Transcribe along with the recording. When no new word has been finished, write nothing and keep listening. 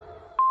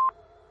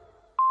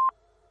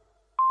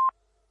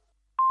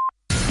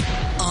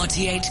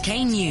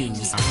RT8K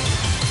News.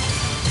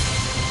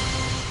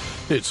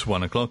 It's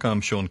 1 o'clock. I'm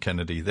Sean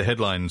Kennedy. The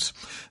headlines.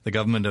 The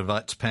government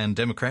invites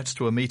Pan-Democrats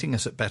to a meeting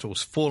as it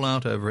battles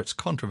fallout over its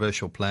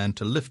controversial plan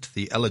to lift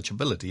the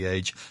eligibility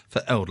age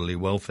for elderly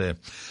welfare.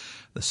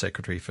 The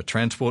Secretary for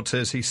Transport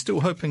says he's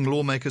still hoping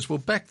lawmakers will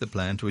back the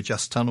plan to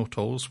adjust tunnel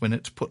tolls when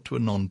it's put to a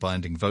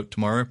non-binding vote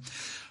tomorrow.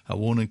 A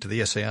warning to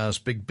the SAR's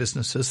big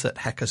businesses that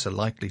hackers are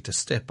likely to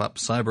step up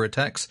cyber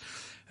attacks.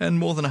 And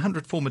more than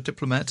 100 former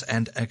diplomats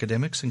and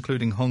academics,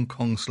 including Hong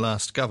Kong's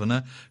last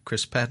governor,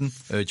 Chris Patten,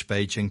 urge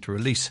Beijing to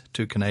release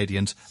 2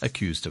 Canadians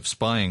accused of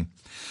spying.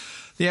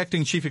 The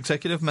acting chief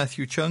executive,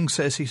 Matthew Cheung,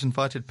 says he's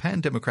invited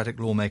pan-democratic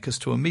lawmakers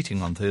to a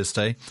meeting on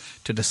Thursday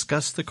to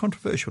discuss the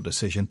controversial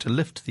decision to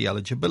lift the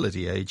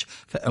eligibility age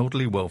for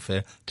elderly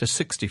welfare to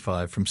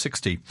 65 from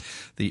 60.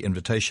 The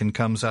invitation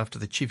comes after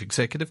the chief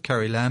executive,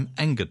 Carrie Lam,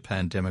 angered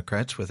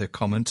pan-democrats with her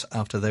comments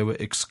after they were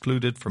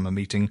excluded from a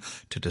meeting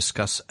to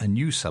discuss a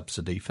new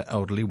subsidy for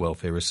elderly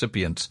welfare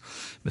recipients.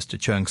 Mr.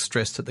 Cheung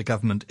stressed that the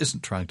government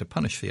isn't trying to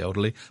punish the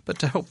elderly, but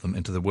to help them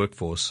into the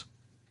workforce.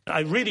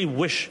 I really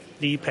wish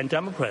the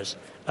Pan-Democrats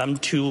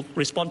to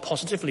respond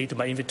positively to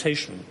my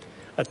invitation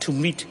to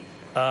meet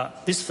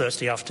this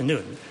Thursday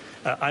afternoon.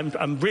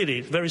 I'm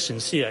really very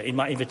sincere in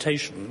my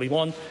invitation. We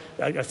want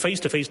a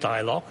face-to-face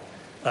dialogue,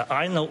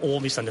 iron out all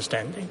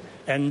misunderstanding,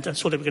 and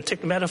so that we can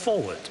take the matter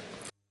forward.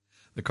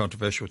 The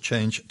controversial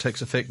change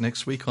takes effect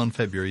next week on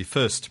February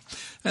 1st.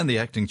 And the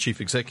acting chief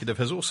executive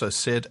has also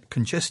said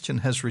congestion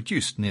has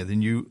reduced near the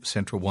new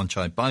Central Wan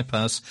Chai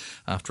bypass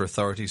after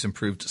authorities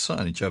improved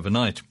signage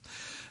overnight.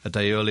 A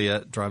day earlier,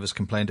 drivers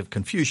complained of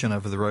confusion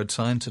over the road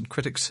signs and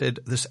critics said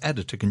this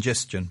added to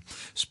congestion.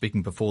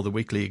 Speaking before the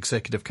weekly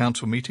Executive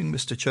Council meeting,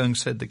 Mr. Cheung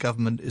said the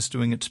government is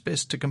doing its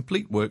best to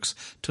complete works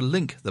to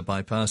link the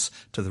bypass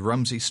to the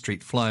Rumsey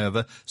Street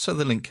flyover so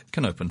the link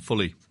can open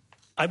fully.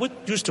 I would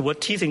use the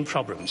word teething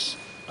problems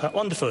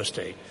on the first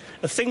day.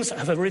 Things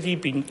have already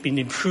been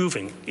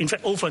improving. In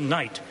fact,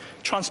 overnight,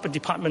 Transport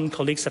Department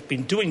colleagues have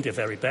been doing their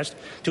very best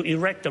to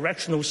erect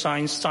directional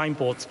signs,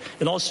 signboards,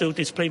 and also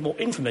display more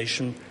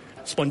information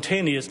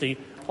spontaneously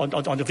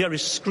on the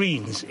various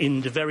screens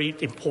in the very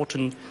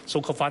important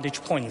so-called vantage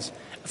points,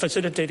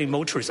 facilitating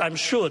motorists. I'm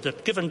sure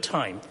that given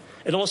time,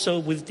 and also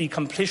with the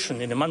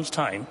completion in a month's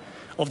time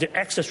of the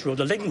access road,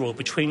 the link road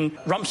between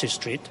Rumsey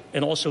Street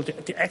and also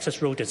the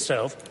access road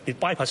itself, the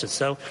bypass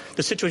itself,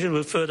 the situation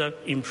will further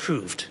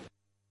improved.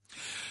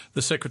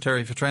 The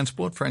Secretary for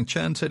Transport, Frank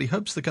Chan, said he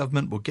hopes the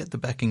government will get the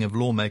backing of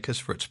lawmakers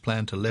for its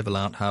plan to level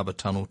out harbour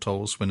tunnel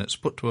tolls when it's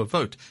put to a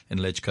vote in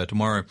LegCo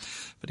tomorrow.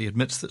 But he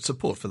admits that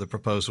support for the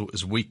proposal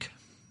is weak.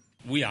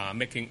 We are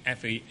making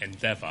every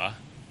endeavour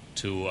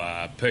to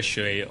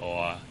persuade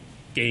or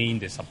gain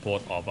the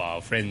support of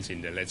our friends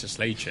in the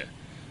legislature.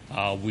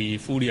 We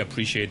fully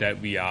appreciate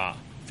that we are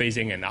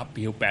facing an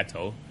uphill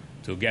battle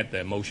to get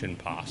the motion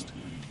passed.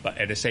 But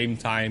at the same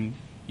time,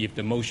 if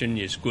the motion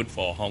is good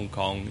for Hong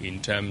Kong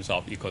in terms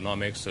of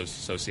economic,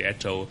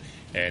 societal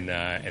and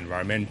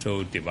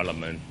environmental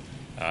development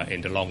in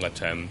the longer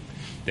term,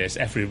 there's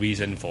every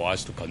reason for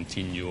us to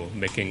continue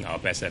making our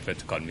best effort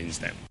to convince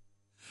them.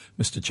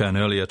 Mr. Chan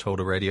earlier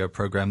told a radio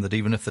program that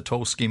even if the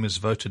toll scheme is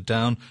voted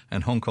down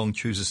and Hong Kong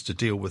chooses to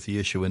deal with the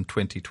issue in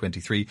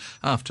 2023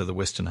 after the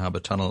Western Harbour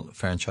Tunnel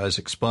franchise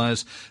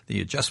expires, the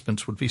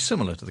adjustments would be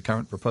similar to the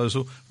current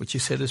proposal, which he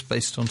said is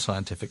based on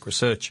scientific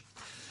research.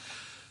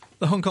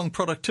 The Hong Kong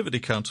Productivity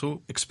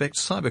Council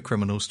expects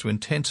cybercriminals to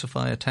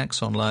intensify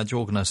attacks on large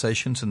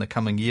organisations in the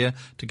coming year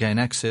to gain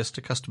access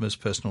to customers'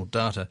 personal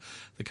data.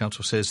 The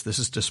council says this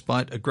is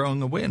despite a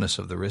growing awareness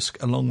of the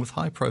risk, along with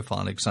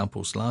high-profile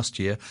examples last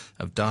year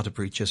of data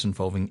breaches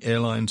involving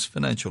airlines,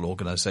 financial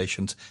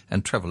organisations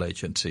and travel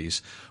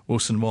agencies.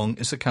 Wilson Wong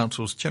is the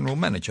council's General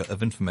Manager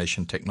of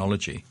Information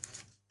Technology.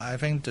 I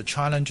think the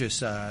challenge is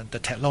the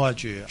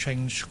technology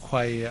change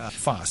quite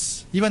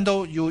fast. Even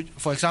though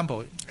for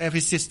example,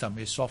 every system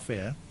is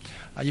software,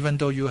 even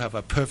though you have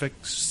a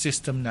perfect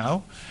system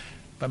now,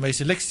 but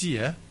maybe next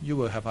year you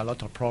will have a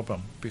lot of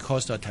problem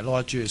because the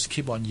technology is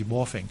keep on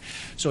evolving.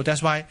 So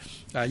that's why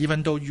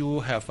even though you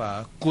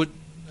have good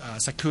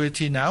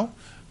security now,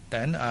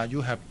 then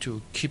you have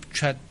to keep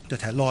track the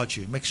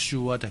technology, make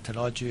sure the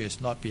technology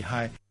is not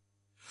behind.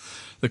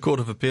 The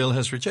Court of Appeal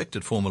has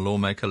rejected former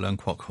lawmaker Leung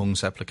Kwok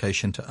Hung's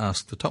application to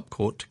ask the top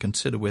court to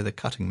consider whether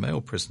cutting male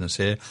prisoners'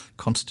 hair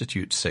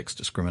constitutes sex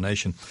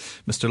discrimination.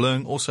 Mr.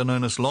 Leung, also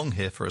known as Long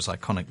Hair for his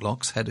iconic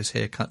locks, had his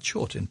hair cut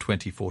short in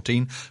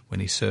 2014 when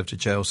he served a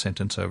jail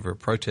sentence over a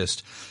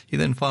protest. He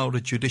then filed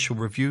a judicial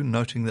review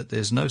noting that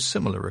there's no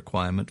similar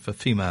requirement for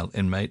female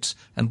inmates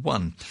and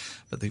won.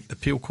 But the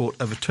appeal court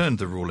overturned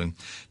the ruling.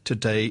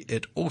 Today,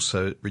 it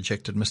also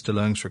rejected Mr.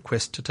 Leung's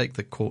request to take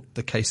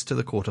the case to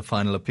the Court of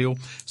Final Appeal,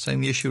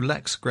 saying the issue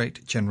lacks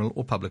great general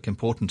or public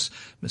importance.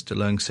 Mr.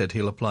 Leung said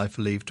he'll apply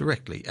for leave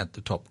directly at the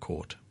top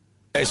court.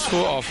 It's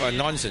full of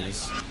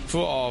nonsense,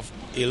 full of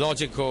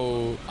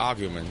illogical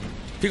argument.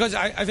 Because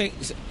I think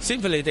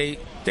simply they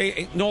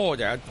ignore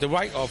that the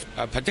right of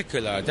a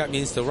particular, that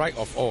means the right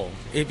of all.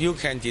 If you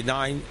can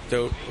deny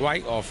the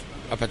right of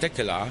a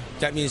particular,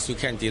 that means you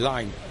can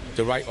deny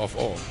the right of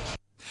all.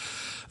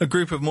 A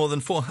group of more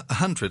than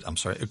 100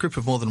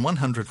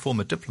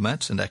 former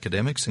diplomats and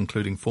academics,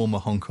 including former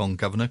Hong Kong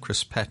Governor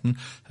Chris Patten,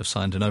 have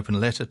signed an open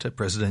letter to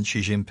President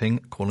Xi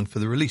Jinping calling for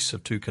the release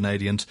of 2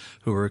 Canadians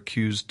who are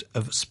accused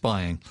of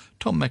spying.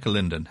 Tom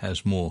McAlinden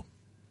has more.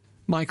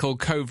 Michael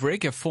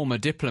Kovrig, a former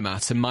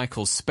diplomat, and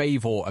Michael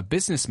Spavor, a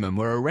businessman,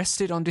 were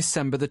arrested on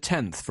December the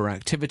 10th for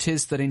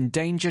activities that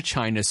endanger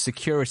China's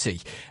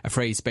security, a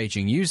phrase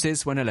Beijing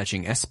uses when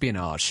alleging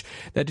espionage.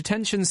 Their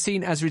detention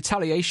seen as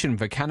retaliation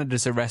for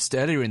Canada's arrest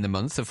earlier in the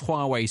month of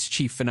Huawei's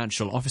chief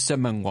financial officer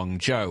Meng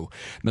Wanzhou.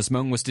 Ms.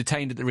 Meng was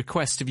detained at the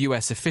request of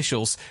US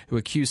officials who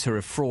accuse her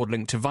of fraud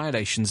linked to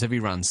violations of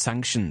Iran's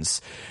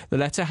sanctions. The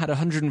letter had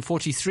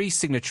 143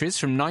 signatories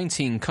from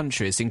 19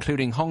 countries,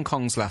 including Hong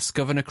Kong's last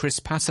governor Chris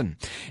Patten.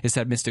 It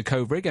said Mr.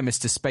 Kovrig and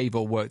Mr.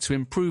 Spavor worked to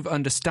improve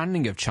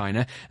understanding of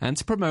China and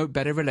to promote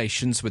better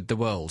relations with the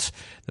world.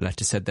 The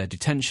letter said their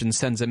detention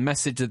sends a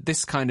message that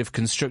this kind of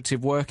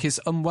constructive work is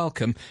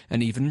unwelcome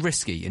and even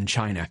risky in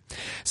China.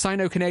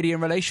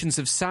 Sino-Canadian relations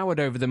have soured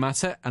over the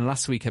matter, and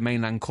last week a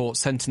mainland court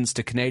sentenced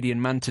a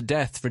Canadian man to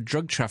death for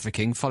drug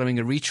trafficking following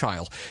a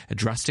retrial, a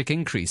drastic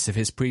increase of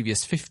his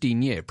previous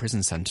 15-year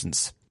prison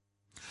sentence.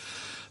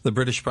 The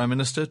British Prime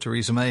Minister,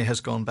 Theresa May, has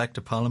gone back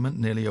to Parliament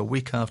nearly a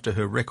week after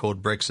her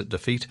record Brexit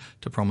defeat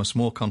to promise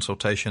more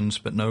consultations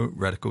but no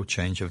radical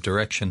change of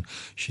direction.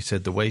 She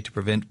said the way to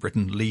prevent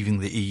Britain leaving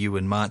the EU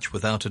in March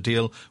without a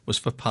deal was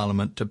for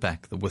Parliament to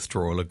back the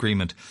withdrawal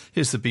agreement.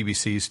 Here's the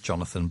BBC's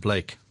Jonathan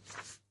Blake.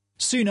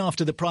 Soon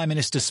after the Prime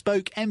Minister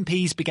spoke,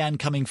 MPs began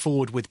coming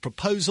forward with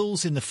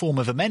proposals in the form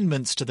of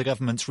amendments to the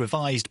government's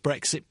revised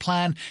Brexit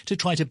plan to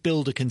try to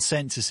build a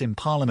consensus in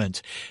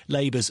Parliament.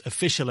 Labour's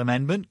official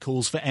amendment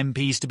calls for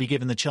MPs to be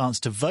given the chance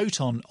to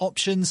vote on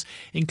options,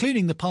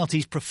 including the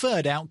party's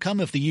preferred outcome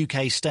of the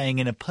UK staying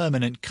in a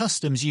permanent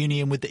customs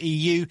union with the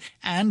EU,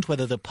 and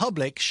whether the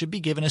public should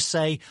be given a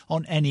say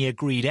on any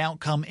agreed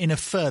outcome in a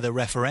further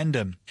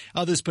referendum.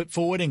 Others put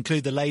forward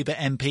include the Labour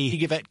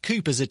MP Yvette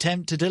Cooper's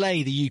attempt to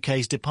delay the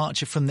UK's departure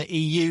from the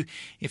EU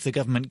if the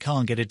government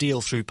can't get a deal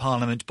through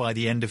Parliament by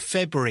the end of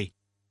February.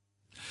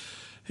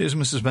 Here's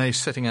Mrs May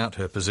setting out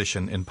her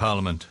position in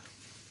Parliament.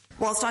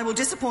 Whilst I will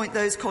disappoint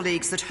those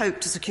colleagues that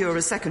hope to secure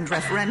a second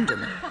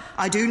referendum,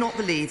 I do not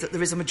believe that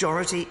there is a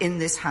majority in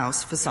this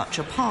House for such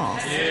a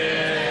path.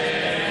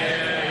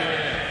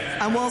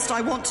 And whilst I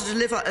want to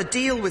deliver a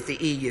deal with the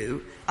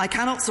EU, I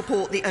cannot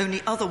support the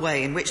only other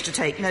way in which to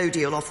take no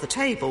deal off the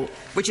table,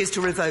 which is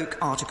to revoke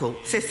Article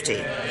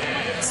 50.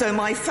 So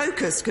my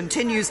focus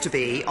continues to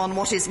be on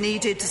what is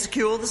needed to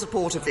secure the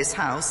support of this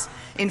House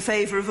in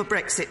favour of a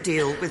Brexit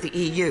deal with the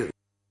EU.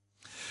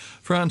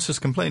 France has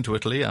complained to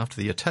Italy after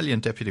the Italian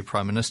Deputy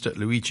Prime Minister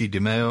Luigi Di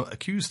Maio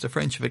accused the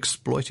French of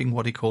exploiting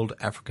what he called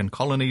African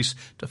colonies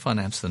to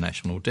finance the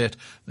national debt.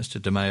 Mr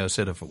Di Maio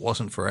said if it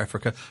wasn't for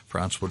Africa,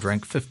 France would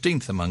rank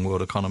 15th among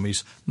world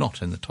economies,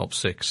 not in the top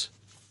 6.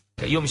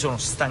 I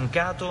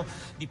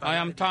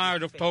am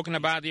tired of talking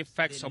about the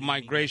effects of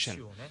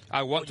migration.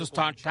 I want to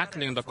start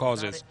tackling the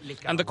causes.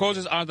 And the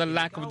causes are the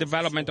lack of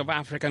development of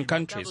African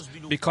countries.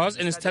 Because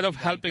instead of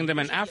helping them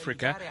in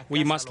Africa,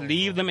 we must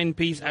leave them in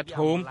peace at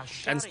home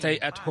and stay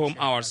at home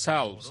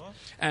ourselves.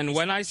 And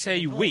when I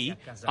say we,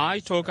 I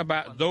talk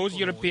about those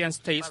European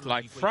states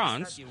like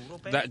France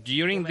that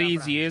during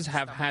these years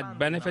have had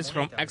benefits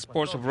from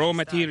exports of raw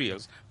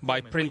materials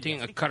by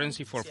printing a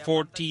currency for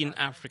 14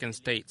 African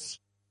states.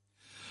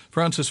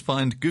 France has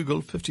fined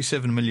Google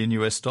 $57 million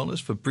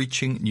for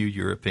breaching new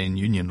European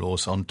Union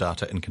laws on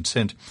data and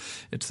consent.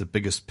 It's the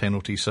biggest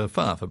penalty so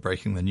far for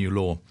breaking the new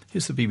law.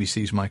 Here's the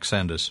BBC's Mike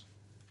Sanders.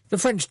 The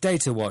French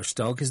data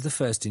watchdog is the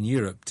first in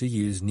Europe to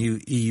use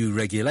new EU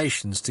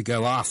regulations to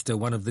go after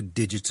one of the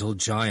digital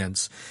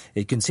giants.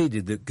 It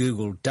conceded that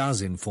Google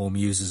does inform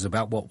users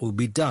about what will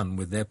be done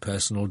with their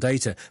personal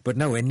data, but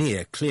nowhere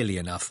near clearly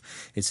enough.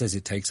 It says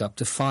it takes up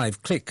to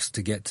 5 clicks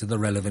to get to the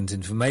relevant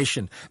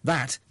information.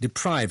 That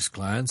deprives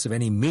clients of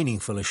any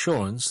meaningful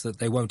assurance that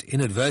they won't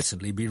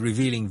inadvertently be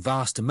revealing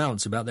vast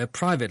amounts about their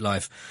private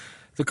life.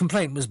 The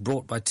complaint was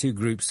brought by 2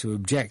 groups who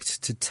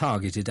object to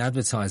targeted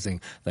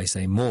advertising. They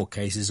say more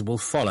cases will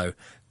follow.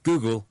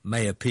 Google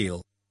may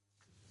appeal.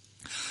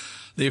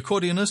 The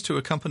accordionist who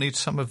accompanied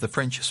some of the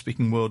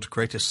French-speaking world's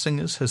greatest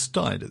singers has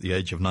died at the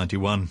age of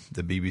 91.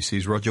 The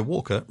BBC's Roger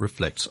Walker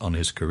reflects on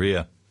his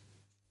career.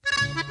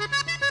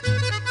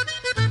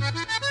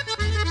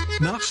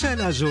 Marcel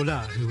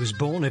Azola, who was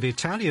born of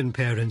Italian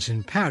parents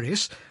in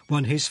Paris,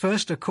 won his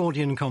first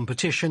accordion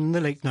competition in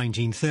the late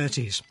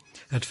 1930s.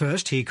 At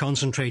first he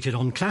concentrated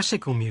on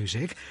classical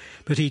music,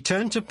 but he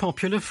turned to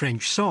popular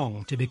French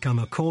song to become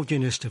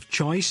accordionist of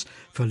choice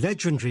for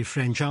legendary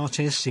French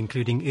artists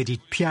including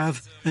Edith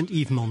Piaf and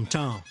Yves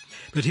Montand.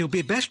 But he'll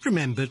be best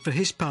remembered for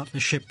his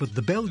partnership with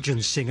the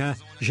Belgian singer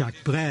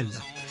Jacques Brel.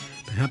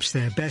 Perhaps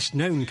their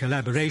best-known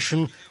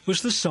collaboration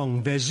was the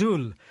song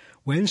Vesoul,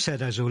 when, said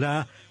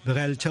Azola,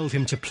 Brel told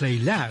him to play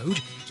loud,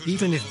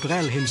 even if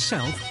Brel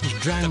himself was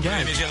drowned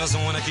out.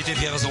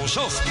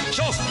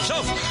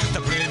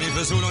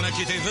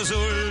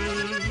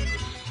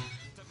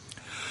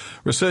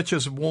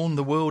 Researchers warn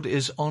the world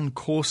is on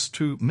course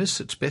to miss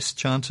its best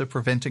chance of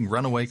preventing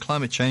runaway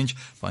climate change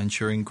by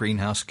ensuring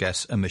greenhouse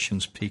gas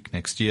emissions peak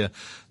next year.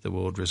 The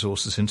World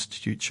Resources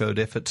Institute showed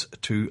efforts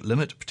to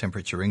limit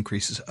temperature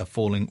increases are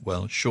falling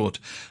well short.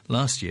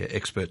 Last year,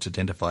 experts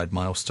identified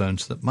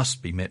milestones that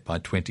must be met by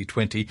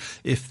 2020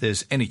 if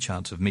there's any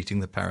chance of meeting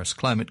the Paris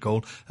climate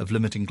goal of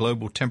limiting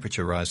global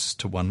temperature rises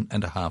to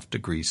 1.5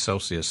 degrees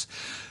Celsius.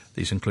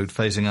 These include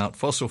phasing out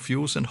fossil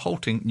fuels and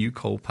halting new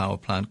coal power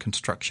plant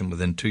construction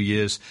within 2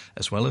 years,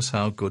 as well as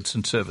how goods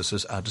and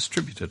services are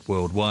distributed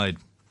worldwide.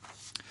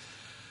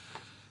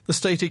 The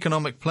State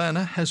Economic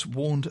Planner has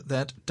warned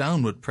that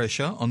downward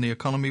pressure on the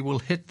economy will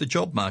hit the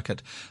job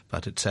market,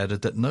 but it's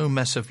added that no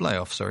massive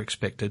layoffs are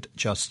expected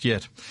just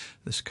yet.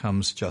 This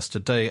comes just a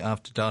day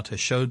after data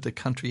showed the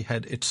country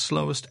had its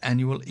slowest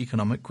annual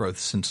economic growth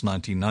since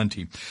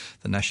 1990.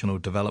 The National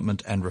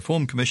Development and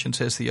Reform Commission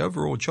says the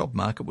overall job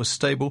market was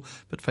stable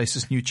but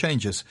faces new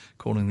changes,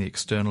 calling the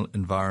external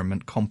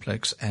environment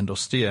complex and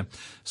austere.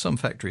 Some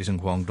factories in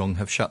Guangdong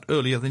have shut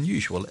earlier than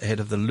usual ahead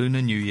of the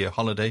Lunar New Year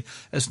holiday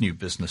as new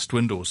business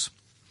dwindles.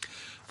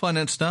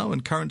 Finance now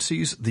in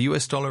currencies. The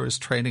US dollar is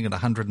trading at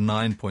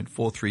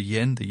 109.43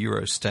 yen. The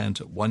euro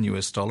stands at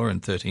 $1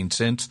 and 13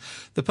 cents.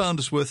 The pound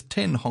is worth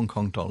 10 Hong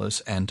Kong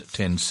dollars and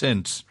 10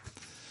 cents.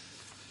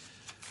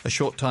 A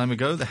short time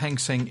ago, the Hang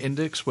Seng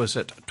Index was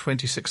at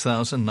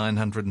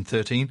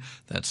 26,913.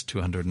 That's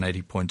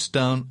 280 points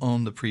down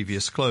on the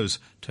previous close.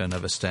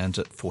 Turnover stands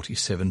at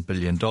 $47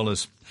 billion.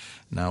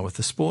 Now with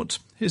the sports,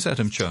 here's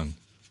Adam Chung.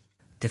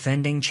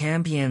 Defending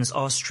champions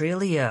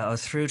Australia are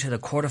through to the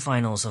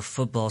quarterfinals of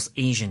football's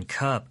Asian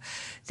Cup.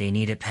 They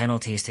needed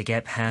penalties to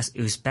get past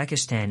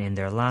Uzbekistan in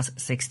their last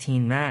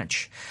 16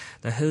 match.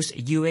 The hosts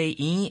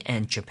UAE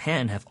and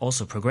Japan have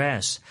also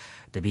progressed.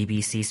 The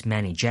BBC's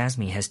Manny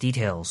Jasmine has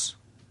details.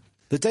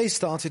 The day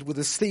started with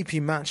a sleepy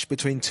match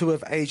between two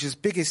of Asia's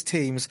biggest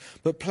teams,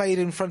 but played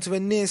in front of a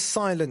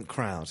near-silent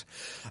crowd.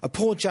 A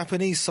poor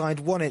Japanese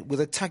side won it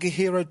with a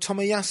Takehiro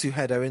Tomoyasu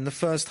header in the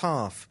first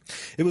half.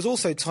 It was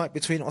also tight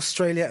between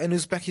Australia and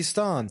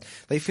Uzbekistan.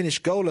 They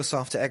finished goalless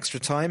after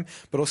extra time,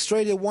 but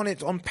Australia won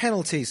it on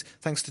penalties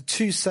thanks to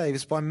 2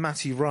 saves by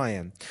Matty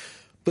Ryan.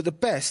 But the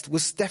best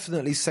was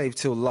definitely saved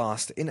till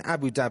last in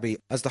Abu Dhabi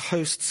as the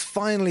hosts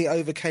finally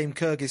overcame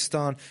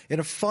Kyrgyzstan in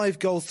a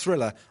 5-goal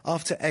thriller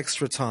after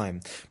extra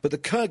time. But the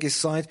Kyrgyz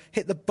side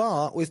hit the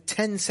bar with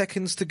 10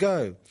 seconds to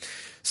go.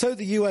 So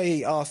the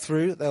UAE are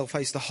through. They'll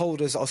face the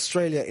holders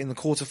Australia in the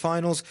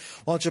quarterfinals,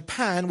 while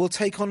Japan will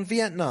take on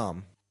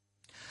Vietnam.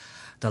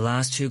 The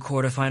last 2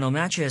 quarterfinal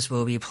matches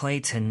will be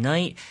played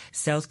tonight.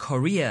 South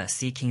Korea,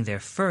 seeking their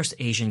first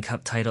Asian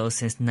Cup title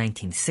since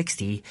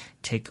 1960,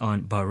 take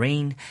on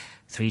Bahrain.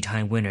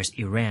 3-time winners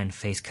Iran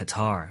face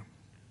Qatar.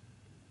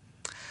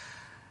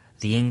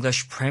 The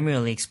English Premier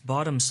League's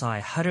bottom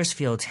side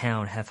Huddersfield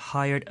Town have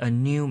hired a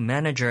new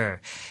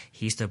manager.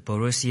 He's the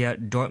Borussia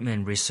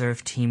Dortmund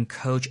reserve team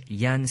coach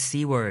Jan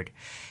Siewert.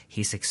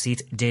 He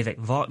succeeds David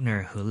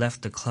Wagner, who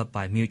left the club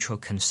by mutual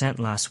consent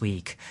last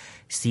week.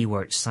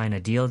 Siewert signed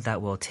a deal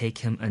that will take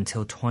him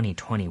until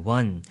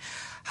 2021.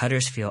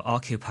 Huddersfield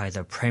occupy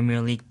the Premier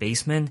League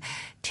basement,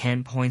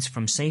 10 points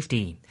from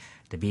safety.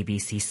 The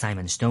BBC's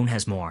Simon Stone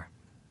has more.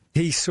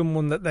 He's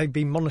someone that they've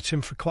been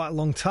monitoring for quite a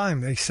long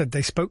time. They said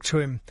they spoke to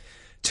him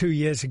 2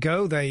 years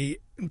ago. They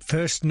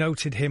first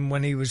noted him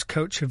when he was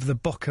coach of the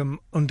Bochum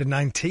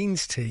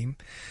under-19s team.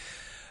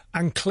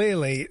 And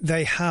clearly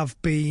they have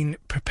been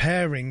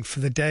preparing for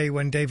the day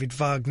when David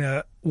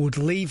Wagner would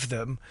leave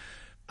them.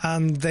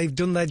 And they've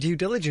done their due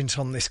diligence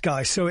on this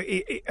guy. So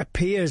it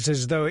appears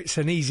as though it's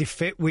an easy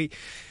fit. We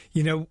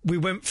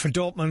went for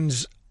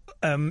Dortmund's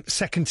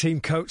second team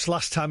coach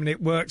last time and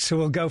it worked, so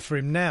we'll go for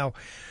him now.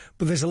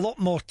 But there's a lot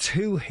more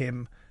to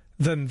him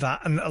than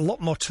that, and a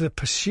lot more to the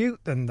pursuit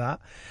than that.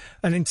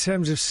 And in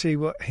terms of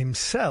Siewert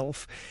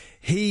himself,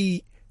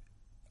 he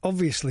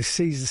obviously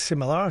sees the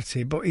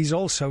similarity, but he's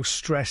also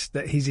stressed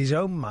that he's his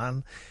own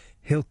man.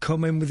 He'll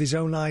come in with his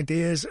own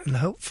ideas and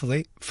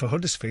hopefully, for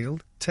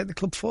Huddersfield, take the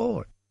club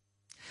forward.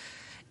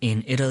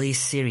 In Italy's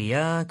Serie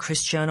A,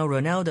 Cristiano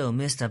Ronaldo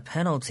missed a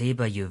penalty,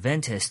 but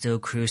Juventus still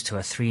cruised to a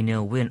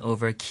 3-0 win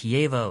over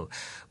Chievo,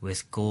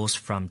 with goals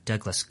from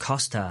Douglas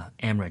Costa,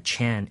 Emre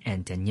Can,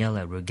 and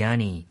Daniele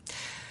Rugani.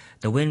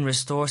 The win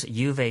restores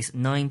Juve's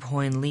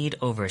 9-point lead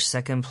over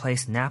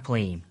second-place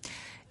Napoli.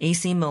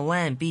 AC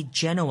Milan beat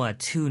Genoa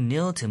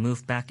 2-0 to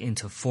move back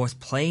into 4th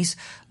place,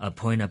 a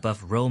point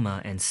above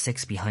Roma and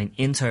 6 behind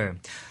Inter.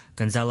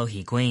 Gonzalo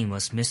Higuain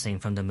was missing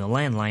from the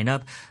Milan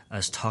lineup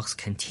as talks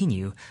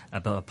continue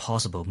about a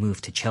possible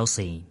move to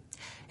Chelsea.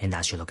 And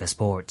that's your look at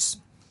sports.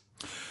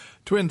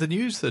 To end the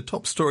news, the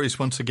top stories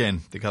once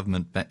again. The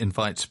government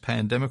invites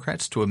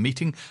Pan-Democrats to a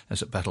meeting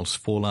as it battles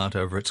fallout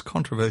over its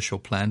controversial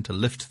plan to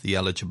lift the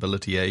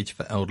eligibility age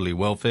for elderly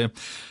welfare.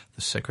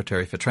 The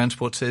Secretary for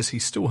Transport says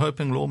he's still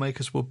hoping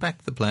lawmakers will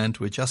back the plan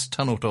to adjust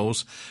tunnel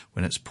tolls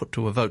when it's put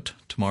to a vote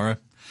tomorrow.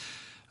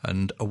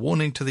 And a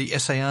warning to the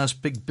SAR's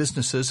big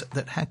businesses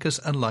that hackers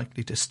are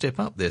likely to step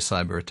up their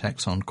cyber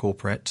attacks on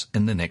corporates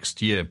in the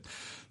next year.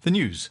 The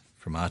news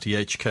from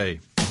RTHK.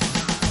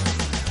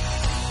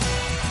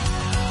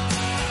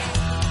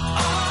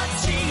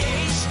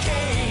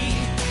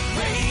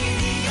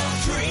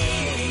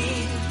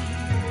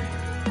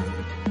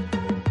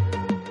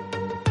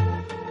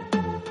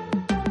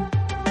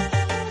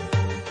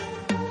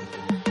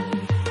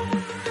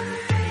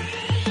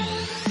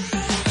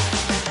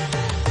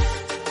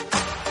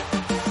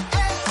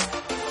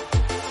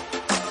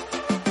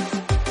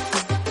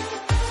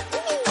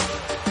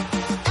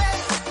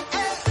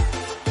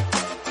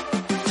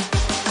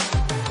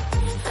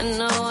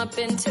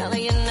 been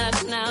telling you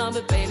not now,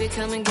 but baby,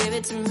 come and give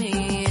it to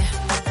me.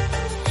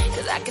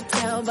 Cause I could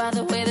tell by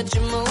the way that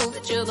you move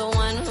that you're the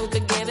one who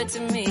could give it to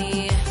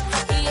me.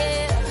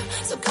 Yeah,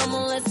 so come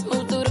on, let's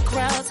move through the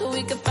crowd so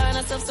we can find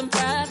ourselves some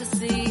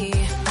privacy.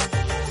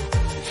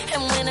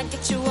 And when I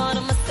get you all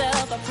to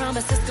myself, I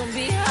promise it's gonna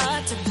be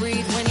hard to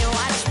breathe when you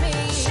watch me.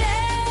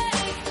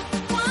 Shake,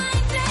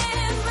 wind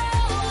and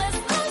roll, let's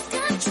lose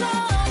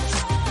control.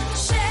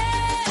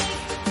 Shake,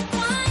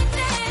 wind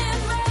and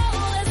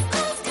roll, let's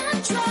lose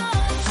control.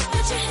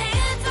 Put your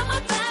hands on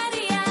my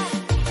body, I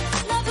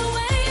love the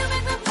way you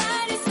make my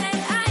body say,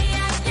 ay,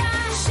 ay,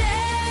 ay.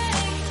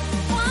 Shake,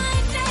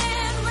 wind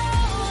and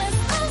roll, let's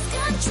lose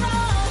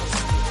control.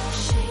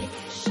 Shake,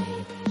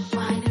 shake,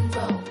 wind and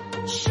roll.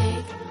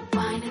 Shake,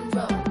 wind and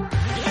roll.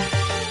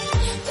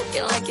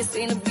 Looking like you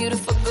seen a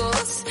beautiful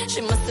ghost.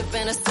 She must have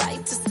been a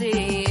sight to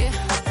see.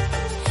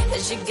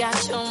 That she got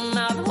your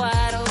mouth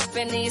wide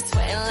open and you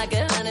sweating like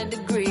 100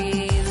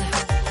 degrees.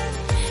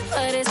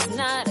 But it's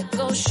not a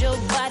ghost, your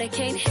body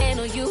can't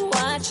handle you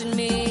watching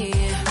me.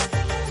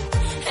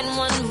 And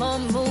one more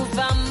move,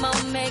 I'ma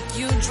make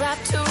you drop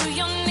to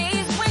your knees.